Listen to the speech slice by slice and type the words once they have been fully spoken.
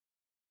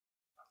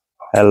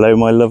Hello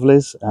my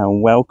lovelies,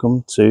 and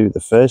welcome to the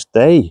first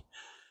day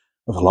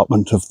of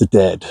Allotment of the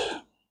Dead.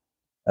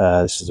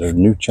 This is a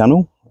new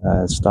channel,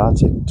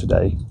 started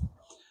today.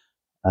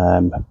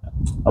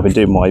 I've been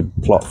doing my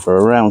plot for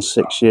around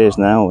 6 years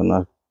now,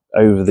 and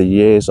over the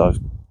years I've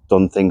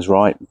done things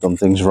right, done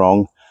things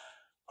wrong,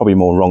 probably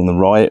more wrong than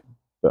right,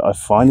 but I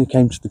finally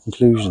came to the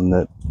conclusion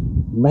that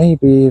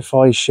maybe if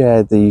I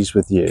shared these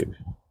with you,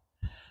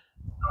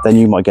 then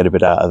you might get a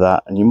bit out of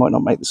that and you might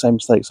not make the same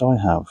mistakes I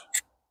have.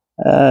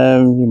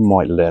 You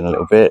might learn a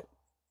little bit.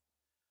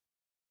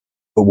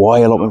 But why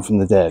Allotment from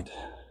the Dead?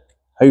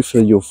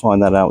 Hopefully you'll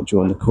find that out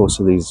during the course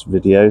of these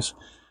videos.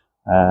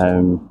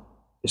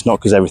 It's not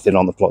because everything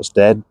on the plot's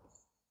dead,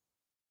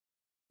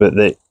 but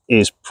there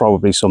is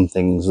probably some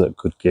things that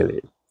could kill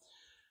you.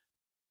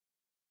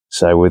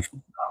 So with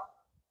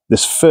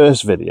this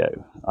first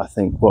video, I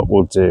think what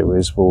we'll do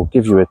is we'll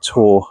give you a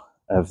tour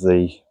of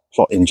the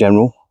plot in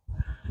general.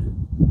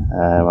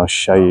 I'll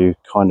show you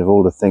kind of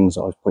all the things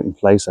that I've put in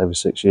place over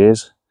 6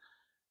 years,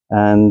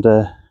 and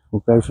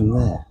we'll go from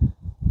there.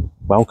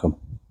 Welcome.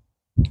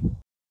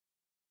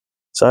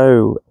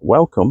 So,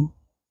 welcome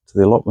to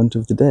the Allotment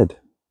of the Dead,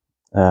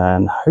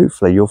 and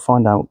hopefully you'll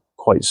find out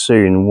quite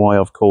soon why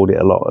I've called it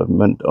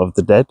Allotment of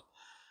the Dead.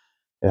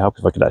 It'd help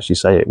if I could actually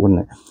say it,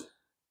 wouldn't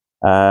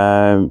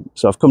it?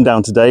 So I've come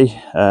down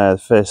today.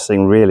 The first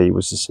thing really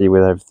was to see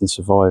whether everything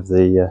survived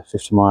the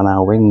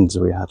 50-mile-an-hour winds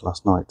we had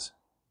last night.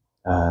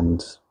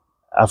 And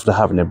after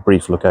having a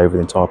brief look over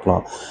the entire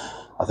plot,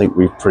 I think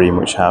we pretty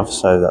much have,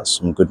 so that's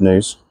some good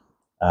news.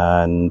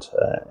 And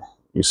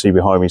you see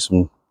behind me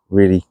some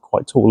really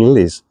quite tall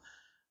lilies.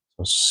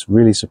 I was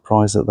really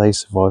surprised that they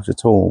survived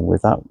at all.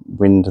 With that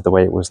wind the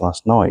way it was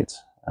last night,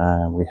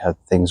 we had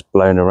things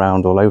blown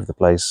around all over the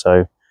place,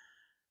 so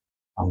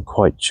I'm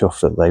quite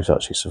chuffed that they've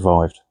actually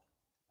survived.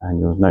 And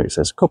you'll notice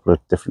there's a couple of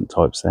different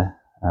types there,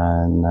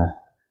 and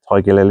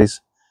tiger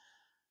lilies,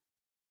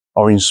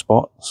 orange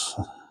spots.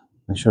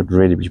 They should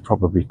really be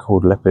probably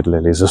called leopard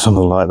lilies or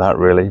something like that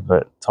really,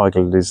 but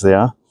tiger lilies they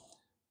are,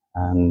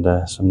 and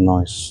some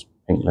nice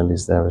pink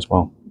lilies there as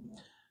well.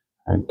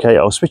 Okay,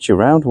 I'll switch you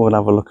around. We'll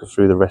have a look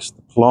through the rest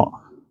of the plot.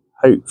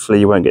 Hopefully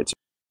you won't get too...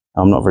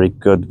 I'm not very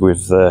good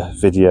with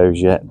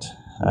videos yet.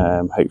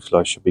 Hopefully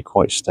I should be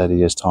quite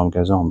steady as time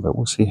goes on, but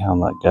we'll see how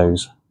that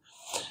goes.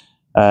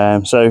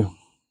 So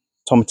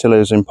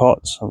tomatillos in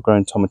pots. I've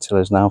grown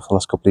tomatillos now for the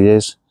last couple of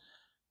years,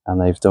 and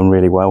they've done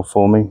really well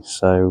for me,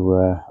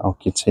 so I'll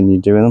continue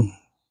doing them.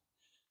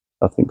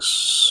 I think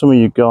some of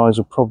you guys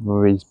will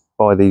probably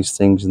buy these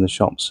things in the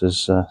shops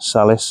as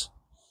salice.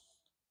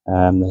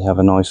 They have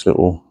a nice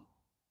little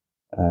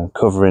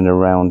covering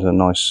around a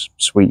nice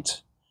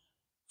sweet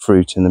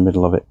fruit in the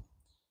middle of it,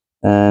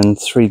 and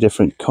 3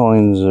 different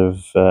kinds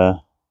of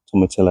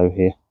tomatillo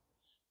here.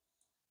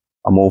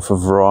 I'm all for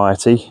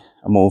variety.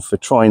 I'm all for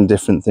trying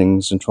different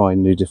things and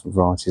trying new different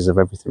varieties of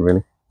everything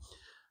really.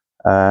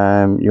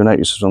 You'll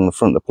notice on the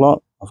front of the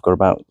plot I've got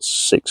about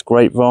 6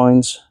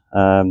 grapevines.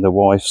 The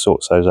wife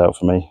sorts those out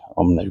for me.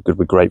 I'm no good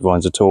with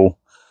grapevines at all.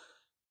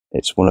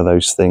 It's one of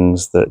those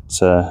things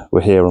that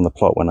were here on the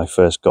plot when I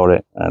first got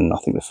it, and I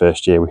think the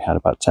first year we had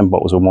about 10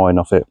 bottles of wine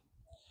off it.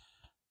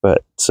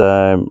 But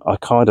I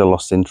kind of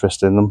lost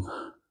interest in them,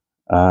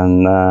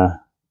 and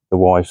the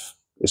wife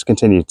has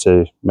continued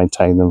to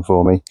maintain them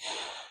for me.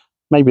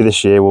 Maybe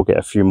this year we'll get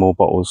a few more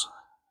bottles.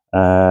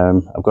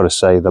 I've got to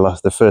say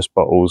the first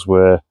bottles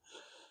were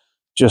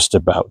just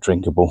about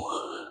drinkable.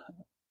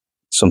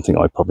 Something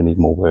I probably need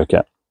more work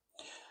at,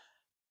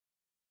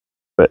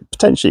 but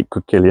potentially it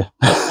could kill you.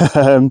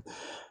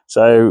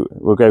 So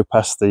we'll go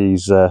past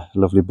these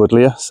lovely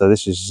buddleia. So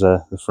this is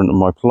the front of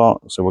my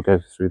plot, so we'll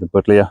go through the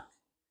buddleia,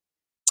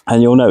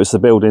 and you'll notice the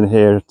building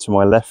here to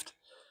my left.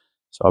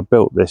 So I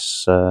built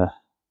this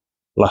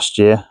last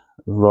year,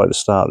 right at the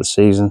start of the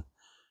season.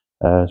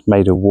 It's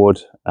made of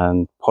wood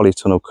and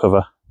polytunnel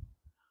cover,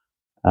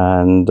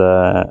 and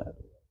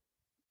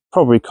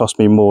probably cost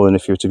me more than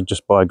if you were to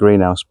just buy a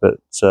greenhouse, but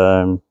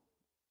I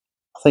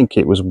think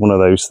it was one of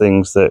those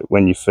things that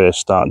when you first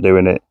start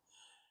doing it,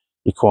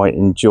 you quite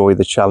enjoy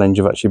the challenge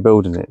of actually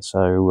building it.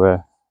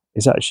 So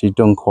it's actually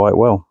done quite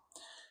well.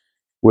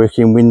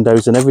 Working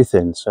windows and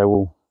everything,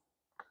 so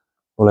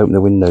we'll open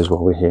the windows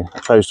while we're here. I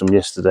closed them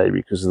yesterday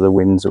because of the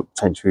winds that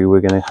potentially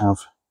we're going to have,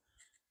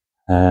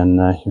 and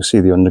you'll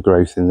see the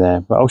undergrowth in there.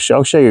 But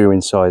I'll show you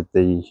inside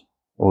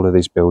all of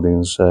these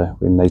buildings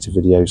in later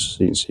videos,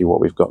 so you can see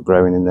what we've got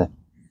growing in there.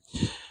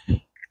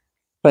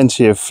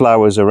 Plenty of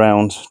flowers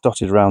around,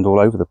 dotted around all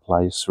over the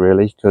place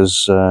really,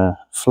 because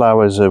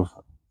flowers are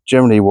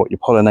generally what your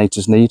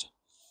pollinators need.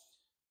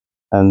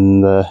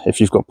 And if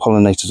you've got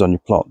pollinators on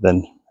your plot,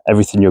 then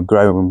everything you're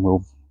growing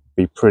will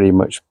be pretty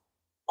much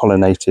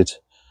pollinated,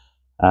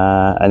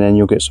 and then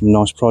you'll get some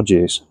nice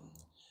produce.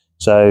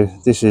 So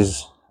this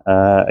is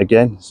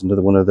again, it's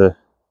another one of the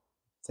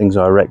things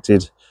I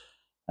erected,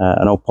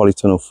 an old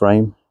polytunnel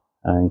frame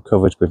and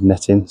covered with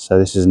netting. So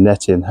this is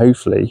netting,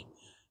 hopefully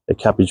the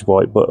cabbage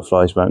white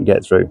butterflies won't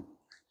get through.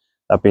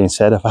 That being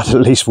said, I've had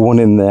at least one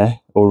in there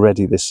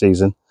already this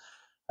season.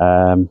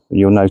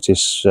 You'll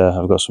notice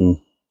I've got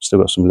some still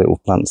got some little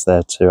plants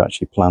there to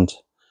actually plant.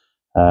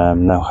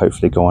 Now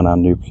hopefully go on our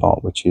new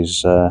plot, which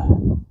is a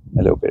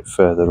little bit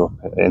further up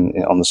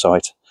on the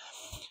site.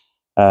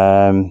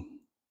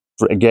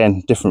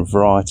 Again, different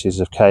varieties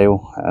of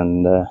kale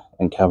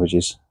and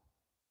cabbages.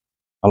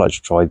 I like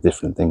to try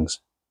different things.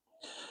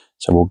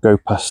 So we'll go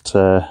past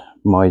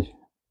my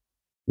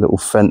little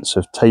fence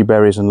of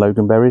tayberries and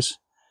loganberries,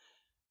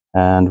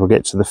 and we'll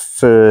get to the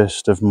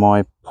first of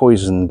my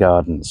poison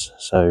gardens.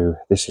 So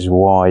this is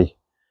why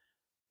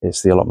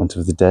it's the allotment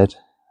of the dead.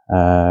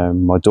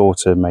 My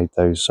daughter made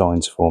those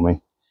signs for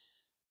me.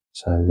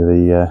 So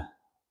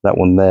that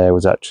one there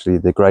was actually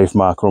the grave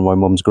marker on my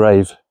mum's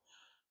grave.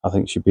 I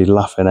think she'd be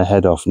laughing her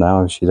head off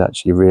now if she'd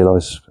actually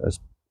realised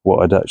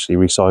what I'd actually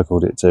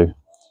recycled it to.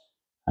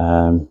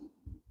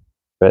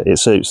 But it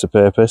suits the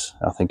purpose.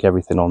 I think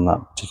everything on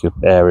that particular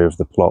area of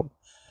the plot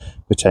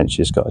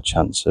potentially has got a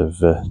chance of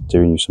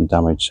doing you some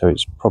damage. So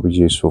it's probably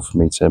useful for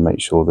me to make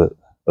sure that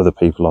other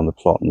people on the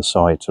plot and the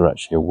site are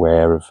actually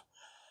aware of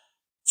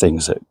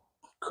things that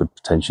could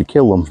potentially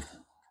kill them.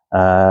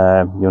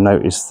 You'll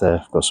notice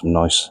they've got some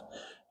nice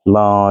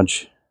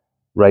large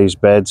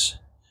raised beds.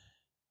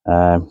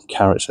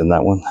 Carrots in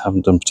that one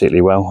haven't done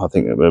particularly well. I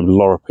think a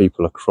lot of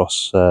people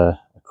across the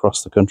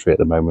country at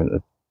the moment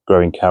are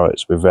growing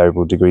carrots with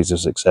variable degrees of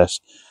success.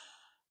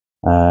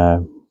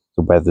 The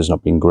weather's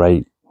not been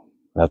great.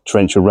 We had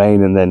torrential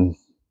rain and then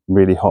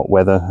really hot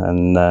weather,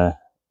 and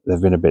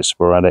they've been a bit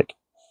sporadic.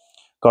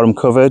 Got them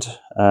covered,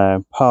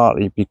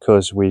 partly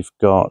because we've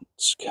got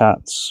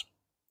cats,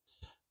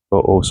 but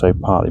also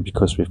partly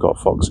because we've got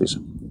foxes.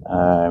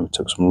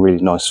 Took some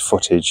really nice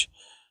footage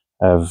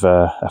of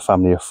a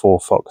family of 4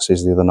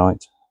 foxes the other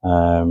night.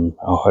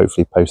 I'll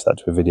hopefully post that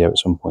to a video at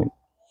some point.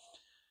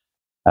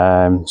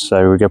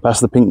 So we go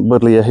past the pink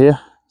buddleia here.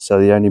 So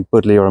the only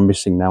buddleia I'm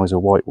missing now is a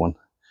white one.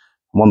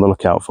 I'm on the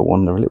lookout for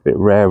one. They're a little bit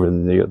rarer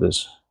than the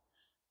others.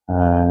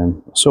 I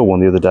saw one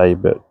the other day,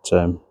 but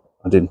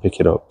I didn't pick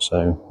it up,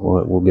 so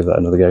we'll give that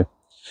another go.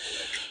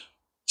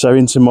 So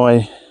into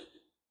my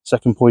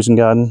second poison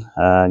garden,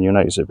 and you'll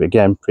notice that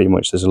again, pretty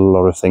much there's a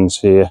lot of things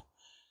here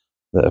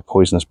that are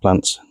poisonous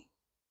plants.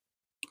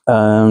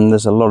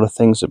 There's a lot of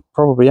things that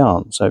probably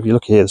aren't. So if you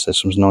look here,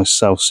 there's some nice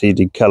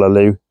self-seeded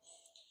callaloo,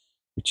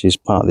 which is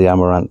part of the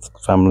amaranth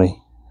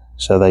family.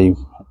 So they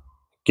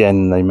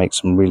make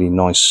some really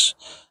nice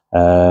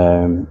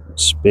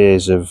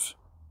spears of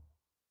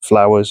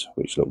flowers,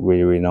 which look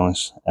really, really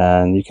nice.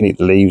 And you can eat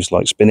the leaves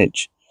like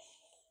spinach.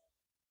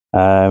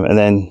 And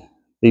then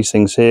these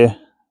things here,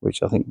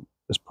 which I think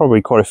there's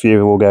probably quite a few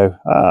who will go,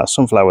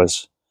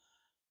 sunflowers.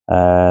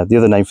 The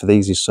other name for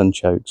these is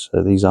sunchokes.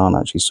 So these aren't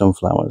actually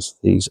sunflowers.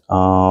 These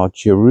are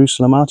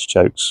Jerusalem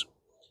artichokes.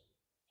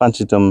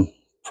 Planted them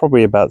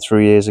probably about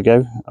 3 years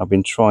ago. I've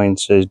been trying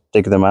to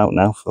dig them out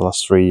now for the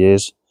last 3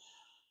 years.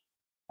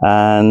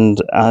 And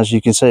as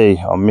you can see,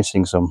 I'm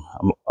missing some.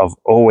 I've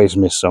always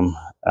missed some.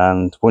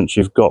 And once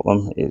you've got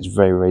them, it's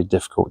very, very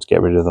difficult to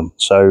get rid of them.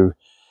 So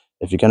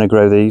if you're going to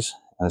grow these,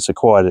 and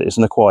it's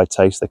an acquired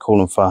taste, they call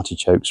them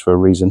fartichokes for a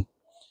reason.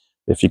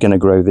 If you're going to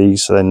grow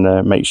these,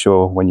 then make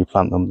sure when you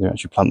plant them, you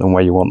actually plant them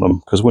where you want them.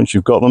 Because once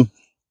you've got them,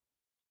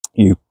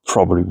 you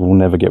probably will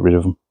never get rid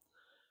of them.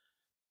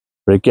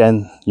 But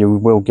again, you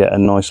will get a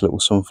nice little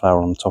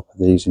sunflower on top of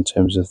these in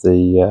terms of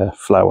the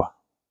flower.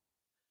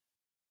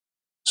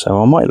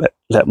 So I might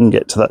let them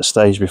get to that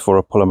stage before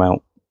I pull them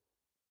out.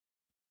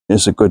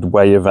 It's a good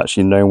way of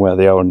actually knowing where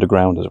they are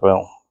underground as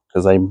well,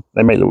 because they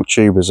make little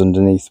tubers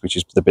underneath, which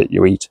is the bit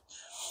you eat.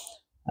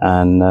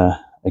 And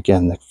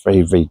again, they're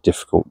very, very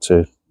difficult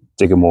to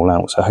dig them all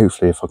out. So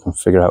hopefully if I can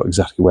figure out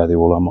exactly where they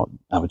all are, I might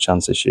have a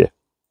chance this year.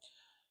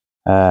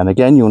 And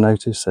again, you'll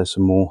notice there's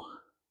some more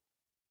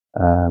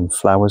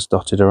flowers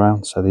dotted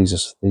around. So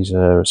these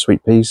are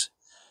sweet peas.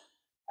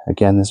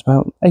 Again, there's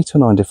about 8 or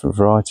 9 different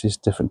varieties,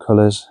 different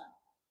colours,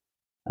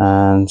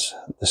 and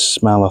the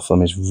smell of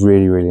them is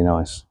really, really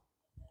nice.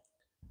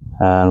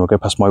 And we'll go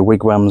past my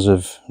wigwams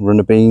of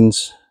runner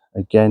beans.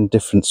 Again,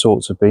 different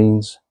sorts of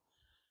beans,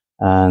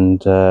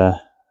 and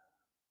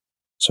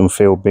some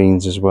field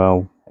beans as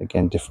well.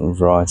 Again, different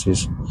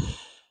varieties.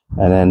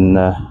 And then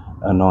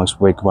a nice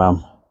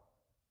wigwam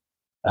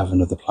of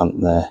another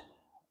plant there,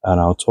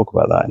 and I'll talk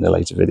about that in a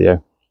later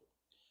video.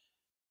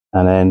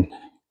 And then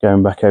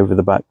going back over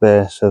the back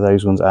there, so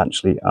those ones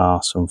actually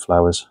are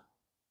sunflowers.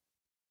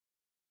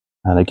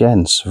 And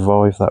again,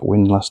 survived that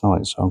wind last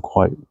night, so I'm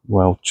quite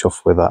well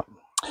chuffed with that.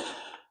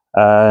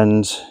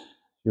 And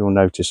you'll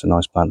notice a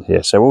nice plant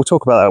here. So we'll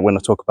talk about that when I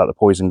talk about the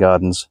poison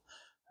gardens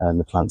and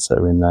the plants that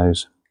are in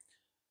those.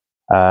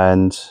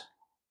 And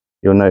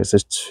you'll notice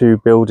there's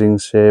 2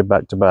 buildings here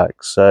back to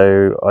back.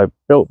 So I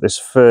built this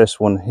first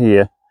one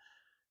here,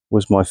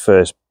 was my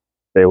first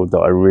build that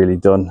I really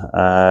done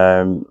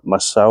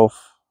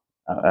myself.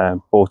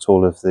 Bought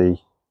all of the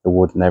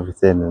wood and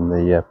everything, and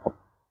the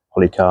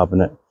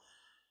polycarbonate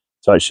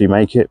to actually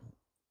make it.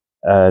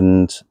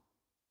 And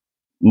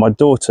my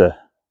daughter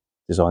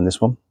designed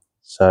this one.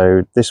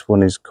 So this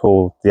one is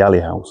called the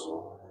Alley House,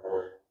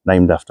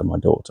 named after my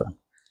daughter.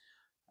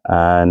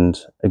 And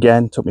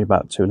again, took me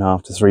about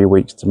 2.5 to 3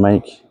 weeks to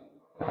make.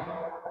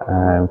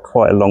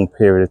 Quite a long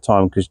period of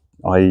time, because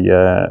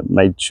I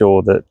made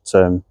sure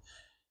that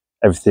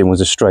everything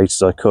was as straight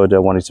as I could. I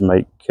wanted to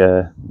make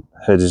her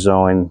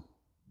design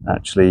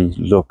actually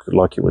look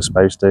like it was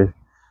supposed to.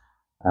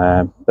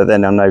 But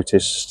then I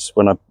noticed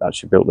when I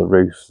actually built the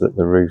roof that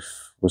the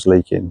roof was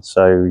leaking.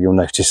 So you'll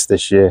notice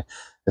this year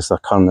it's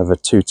like kind of a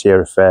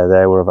two-tier affair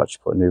there, where I've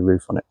actually put a new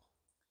roof on it.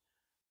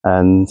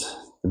 And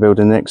the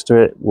building next to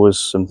it was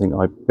something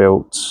I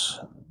built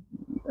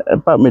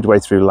about midway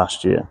through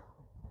last year.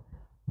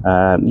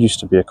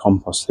 Used to be a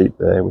compost heap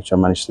there, which I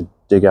managed to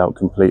dig out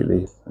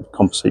completely. The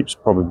compost heap's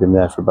probably been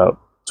there for about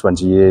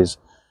 20 years,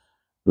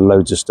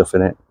 loads of stuff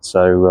in it.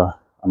 So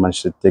I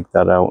managed to dig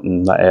that out,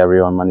 and that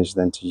area I managed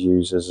then to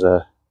use as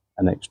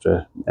an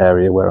extra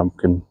area where I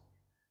can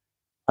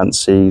plant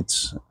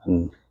seeds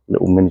and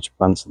little miniature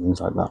plants and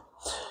things like that.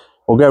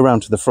 We'll go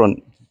around to the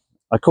front.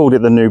 I called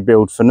it the new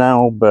build for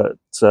now, but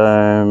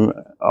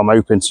I'm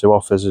open to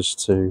offers as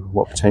to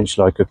what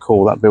potentially I could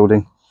call that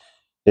building.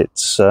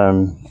 It's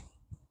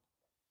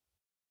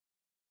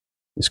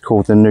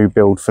called the new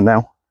build for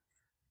now.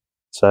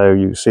 So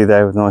you see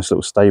there with a nice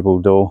little stable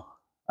door.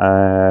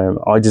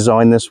 I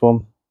designed this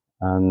one,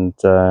 and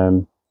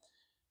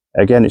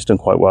again, it's done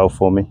quite well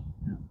for me.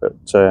 But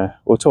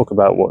we'll talk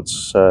about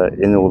what's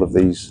in all of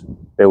these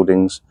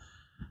buildings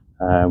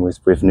with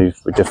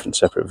different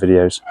separate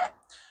videos.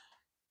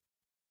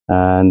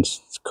 And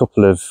a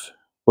couple of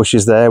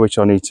bushes there which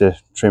I need to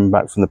trim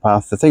back from the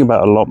path. The thing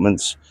about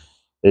allotments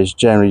is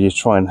generally you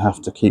try and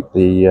have to keep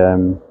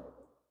the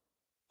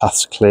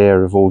paths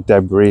clear of all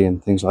debris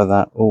and things like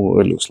that. Oh,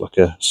 it looks like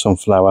a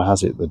sunflower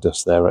has it, the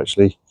dust there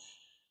actually.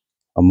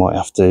 I might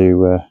have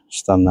to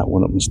stand that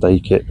one up and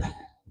stake it,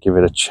 give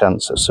it a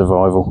chance at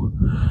survival.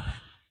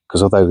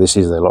 Because although this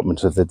is the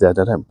allotment of the dead,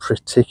 I don't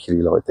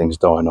particularly like things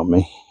dying on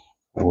me.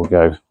 We'll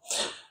go.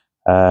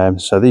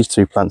 So these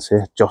two plants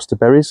here, joster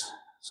berries.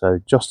 So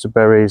joster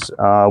berries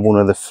are one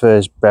of the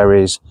first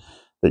berries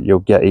that you'll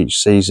get each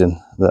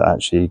season that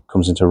actually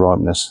comes into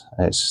ripeness.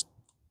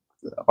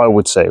 I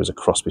would say it was a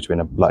cross between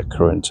a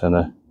blackcurrant and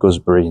a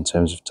gooseberry in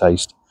terms of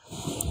taste.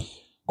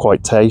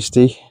 Quite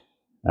tasty,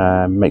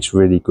 makes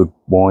really good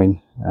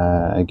wine,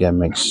 again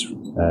makes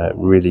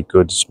really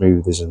good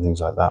smoothies and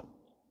things like that.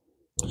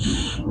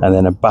 And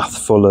then a bath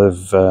full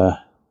of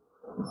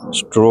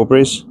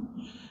strawberries,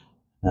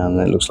 and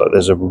it looks like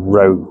there's a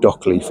roe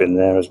dock leaf in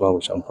there as well,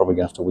 which I'm probably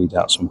going to have to weed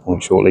out at some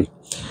point shortly.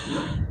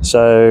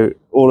 So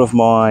all of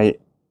my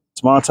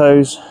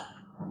tomatoes,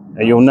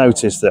 you'll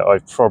notice that I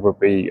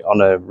probably on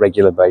a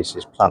regular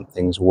basis plant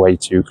things way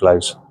too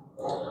close,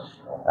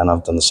 and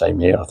I've done the same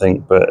here I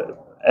think,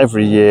 but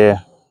every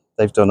year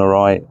they've done all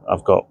right.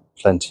 I've got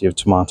plenty of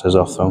tomatoes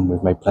off them.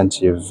 We've made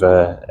plenty of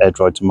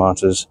air-dried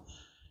tomatoes.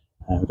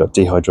 We've got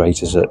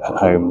dehydrators at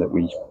home that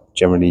we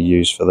generally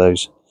use for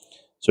those.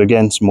 So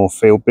again, some more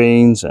field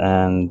beans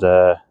and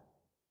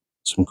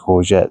some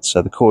courgettes.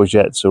 So the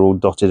courgettes are all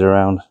dotted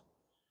around.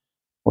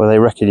 Well, they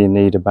reckon you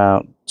need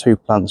about 2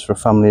 plants for a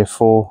family of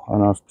 4,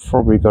 and I've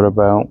probably got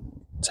about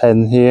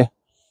 10 here.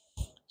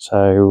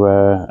 So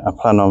I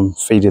plan on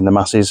feeding the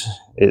masses.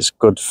 It's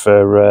good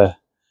for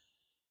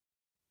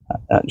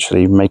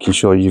actually making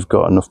sure you've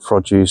got enough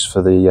produce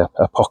for the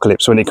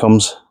apocalypse when it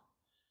comes,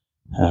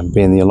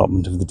 being the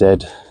allotment of the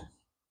dead.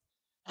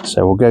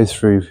 So we'll go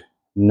through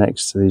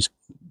next to these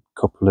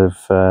couple of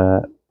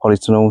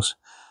polytunnels,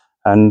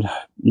 and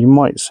you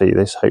might see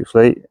this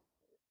hopefully.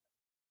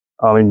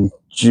 I'm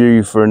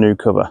due for a new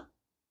cover.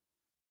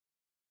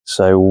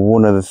 So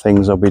one of the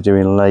things I'll be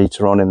doing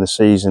later on in the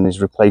season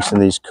is replacing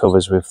these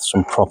covers with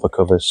some proper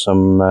covers,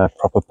 some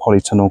proper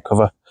polytunnel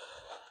cover.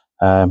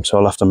 So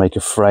I'll have to make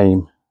a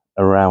frame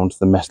around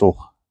the metal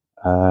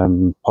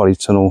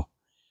polytunnel,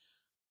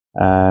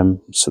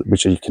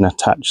 which you can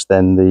attach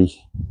then the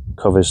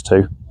covers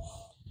to,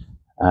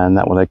 and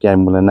that will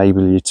again will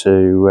enable you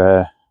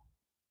to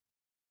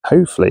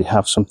hopefully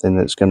have something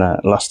that's going to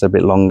last a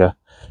bit longer.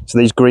 So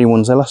these green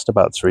ones, they last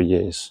about 3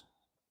 years.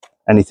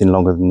 Anything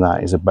longer than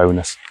that is a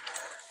bonus.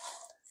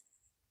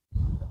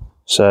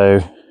 So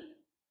a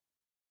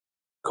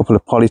couple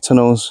of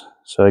polytunnels.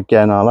 So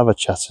again, I'll have a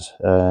chat,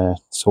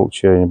 talk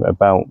to you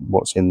about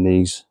what's in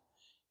these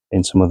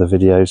in some other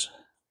videos.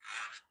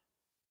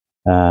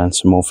 And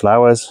some more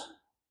flowers.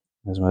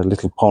 There's my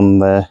little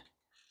pond there,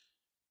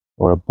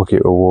 or a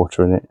bucket of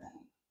water in it.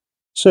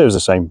 Serves the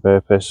same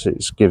purpose.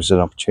 It gives an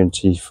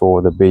opportunity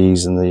for the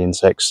bees and the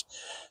insects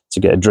to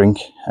get a drink.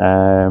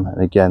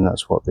 And again,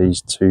 that's what these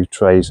 2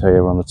 trays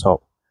here on the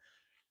top.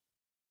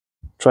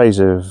 Trays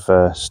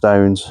of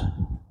stones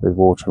with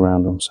water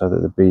around them so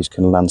that the bees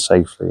can land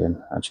safely and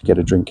actually get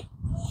a drink.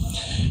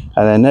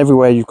 And then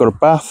everywhere you've got a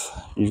bath,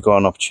 you've got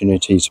an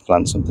opportunity to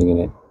plant something in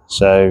it.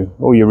 So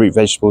all your root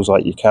vegetables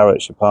like your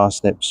carrots, your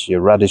parsnips,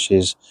 your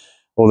radishes,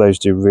 all those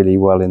do really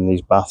well in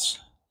these baths.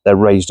 They're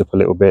raised up a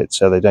little bit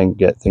so they don't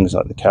get things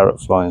like the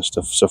carrot fly and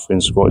stuff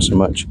suffering quite so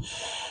much.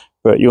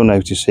 But you'll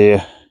notice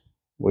here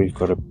we've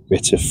got a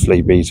bit of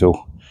flea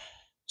beetle.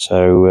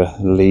 So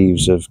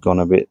leaves have gone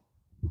a bit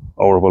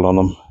horrible on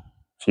them,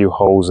 a few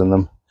holes in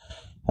them.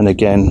 And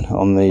again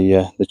on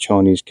the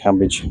Chinese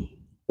cabbage,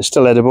 they're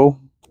still edible,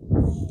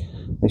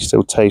 they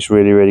still taste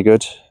really, really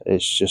good.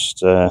 It's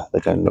just they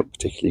don't look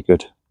particularly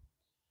good.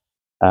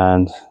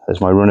 And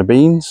there's my runner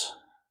beans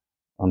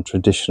on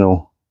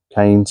traditional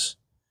canes.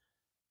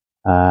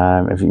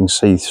 If you can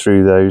see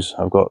through those,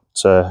 I've got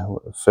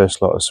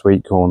first lot of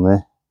sweet corn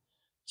there.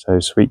 So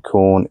sweet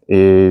corn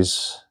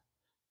is,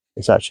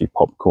 it's actually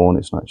popcorn,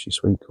 it's not actually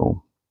sweet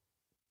corn.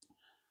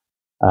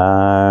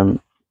 My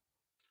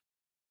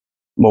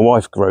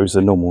wife grows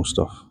the normal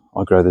stuff.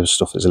 I grow the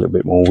stuff that's a little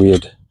bit more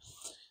weird.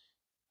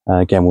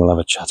 Again, we'll have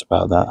a chat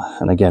about that.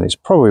 And again, it's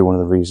probably one of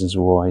the reasons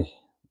why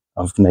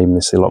I've named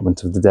this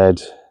Allotment of the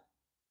Dead,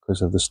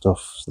 because of the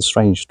stuff, the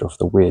strange stuff,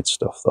 the weird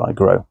stuff that I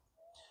grow.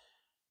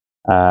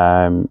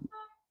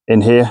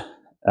 In here,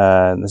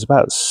 there's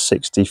about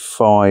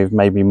 65,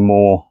 maybe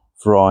more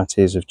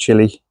varieties of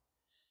chili.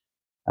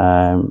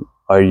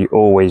 I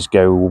always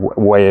go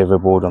way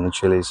overboard on the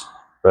chilies,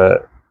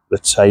 but the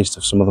taste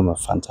of some of them are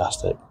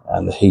fantastic,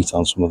 and the heat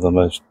on some of them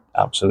is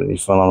absolutely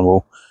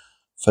phenomenal.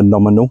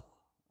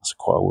 That's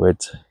quite a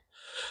word.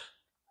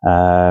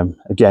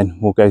 Again,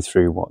 we'll go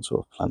through what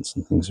sort of plants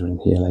and things are in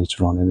here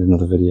later on in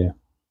another video.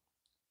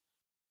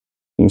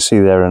 You can see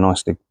there a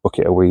nice big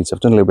bucket of weeds. I've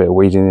done a little bit of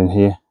weeding in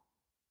here.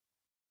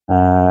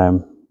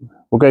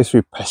 We'll go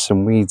through pests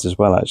and weeds as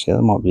well, actually.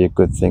 That might be a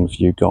good thing for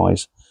you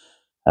guys.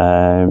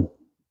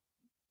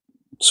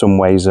 Some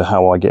ways of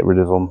how I get rid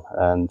of them,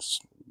 and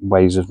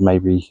ways of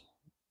maybe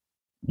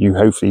you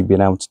hopefully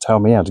being able to tell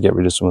me how to get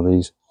rid of some of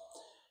these.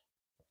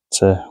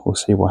 But we'll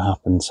see what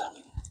happens.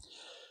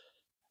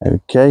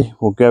 Okay,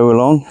 we'll go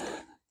along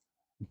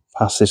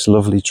past this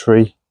lovely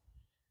tree.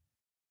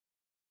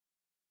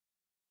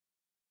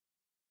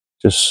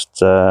 Just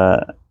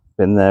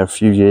been there a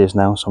few years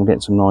now, so I'm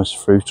getting some nice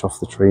fruit off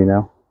the tree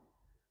now.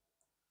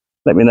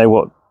 Let me know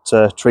what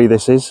tree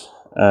this is.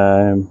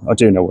 I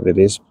do know what it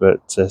is, but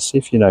see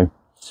if you know.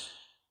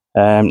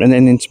 And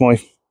then into my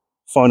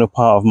final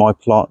part of my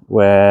plot,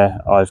 where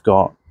I've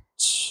got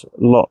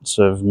lots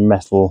of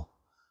metal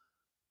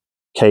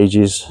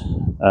cages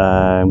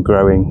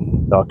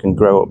growing, that I can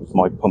grow up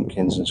my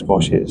pumpkins and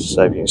squashes.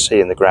 So you can see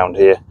in the ground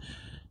here,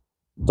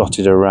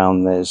 dotted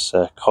around, there's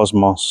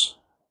cosmos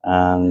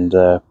and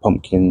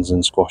pumpkins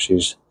and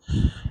squashes.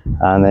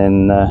 And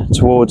then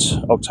towards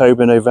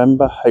October,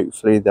 November,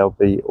 hopefully there'll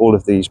be, all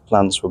of these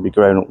plants will be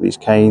growing up these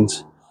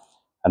canes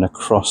and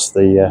across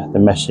the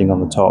meshing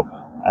on the top,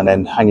 and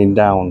then hanging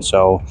down.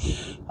 So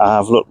I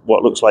have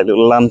what looks like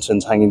little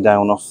lanterns hanging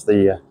down off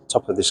the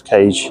top of this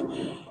cage,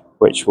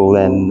 which will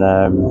then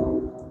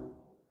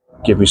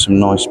give me some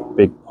nice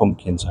big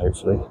pumpkins,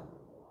 hopefully.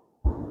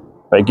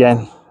 But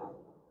again,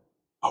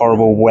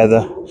 horrible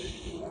weather.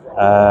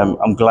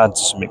 I'm glad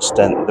to some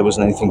extent that there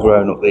wasn't anything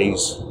growing up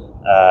these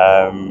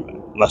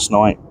last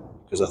night,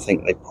 because I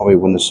think they probably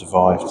wouldn't have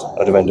survived.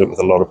 I'd have ended up with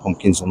a lot of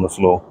pumpkins on the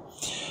floor.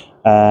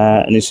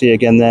 And you see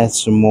again there,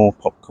 some more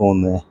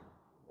popcorn there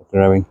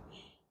growing,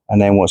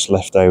 and then what's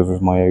left over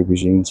of my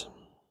aubergines.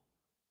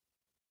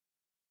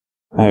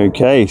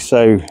 Okay,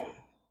 so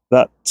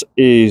that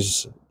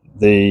is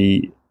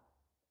the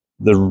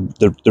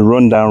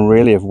rundown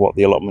really of what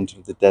the Allotment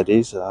of the Dead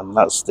is, and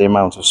that's the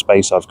amount of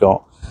space I've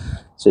got.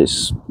 So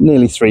it's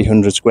nearly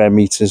 300 square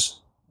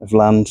meters of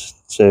land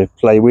to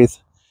play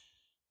with,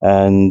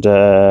 and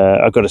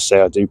I've got to say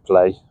I do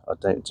play. I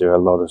don't do a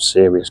lot of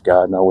serious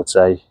gardening. I would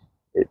say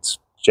it's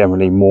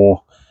generally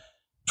more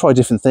try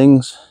different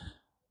things,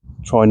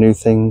 try new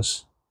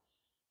things,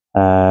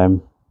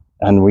 and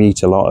we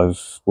eat a lot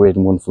of weird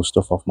and wonderful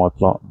stuff off my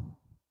plot.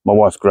 My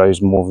wife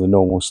grows more of the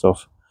normal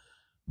stuff,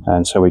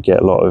 and so we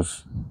get a lot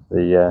of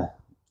the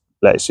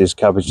lettuces,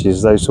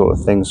 cabbages, those sort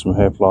of things from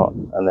her plot,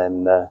 and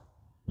then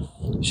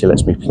she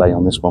lets me play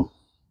on this one.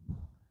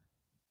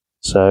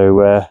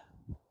 So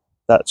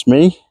that's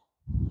me.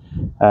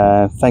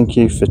 Thank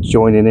you for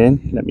joining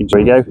in.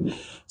 There you go.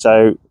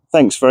 So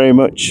thanks very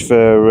much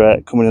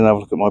for coming and have a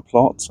look at my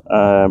plot.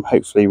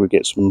 Hopefully we'll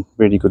get some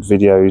really good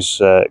videos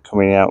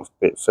coming out a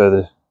bit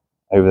further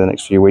over the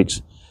next few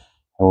weeks.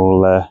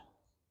 We'll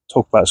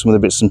talk about some of the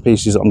bits and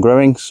pieces that I'm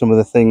growing, some of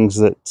the things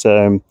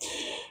that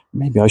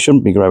maybe I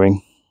shouldn't be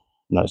growing.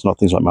 No, it's not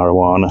things like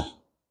marijuana.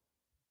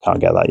 Can't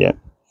get that yet.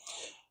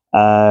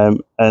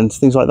 And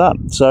things like that.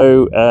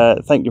 So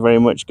thank you very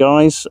much,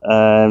 guys.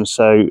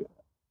 So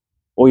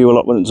all you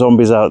allotment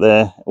zombies out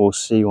there, we'll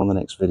see you on the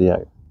next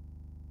video.